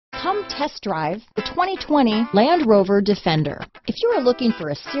Come test drive the 2020 Land Rover Defender. If you are looking for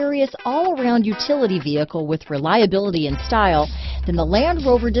a serious all-around utility vehicle with reliability and style, then the Land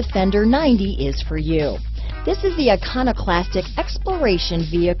Rover Defender 90 is for you. This is the iconoclastic exploration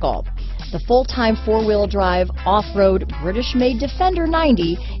vehicle. The full-time four-wheel drive, off-road, British-made Defender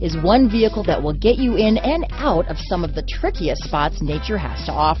 90 is one vehicle that will get you in and out of some of the trickiest spots nature has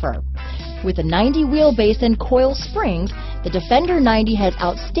to offer. With a 90 wheelbase and coil springs, the Defender 90 has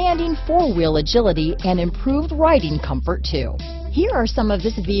outstanding four-wheel agility and improved riding comfort too. Here are some of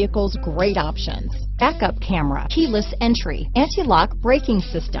this vehicle's great options: backup camera, keyless entry, anti-lock braking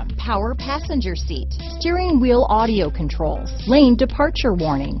system, power passenger seat, steering wheel audio controls, lane departure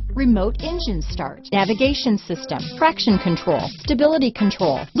warning, remote engine start, navigation system, traction control, stability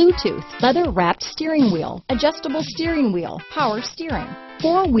control, Bluetooth, leather-wrapped steering wheel, adjustable steering wheel, power steering,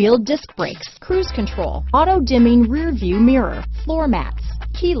 four-wheel disc brakes, cruise control, auto-dimming rear-view mirror, floor mats,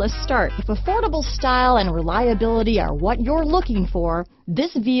 keyless start. If affordable style and reliability are what you're looking for,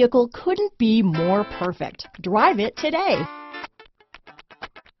 this vehicle couldn't be more perfect. Drive it today.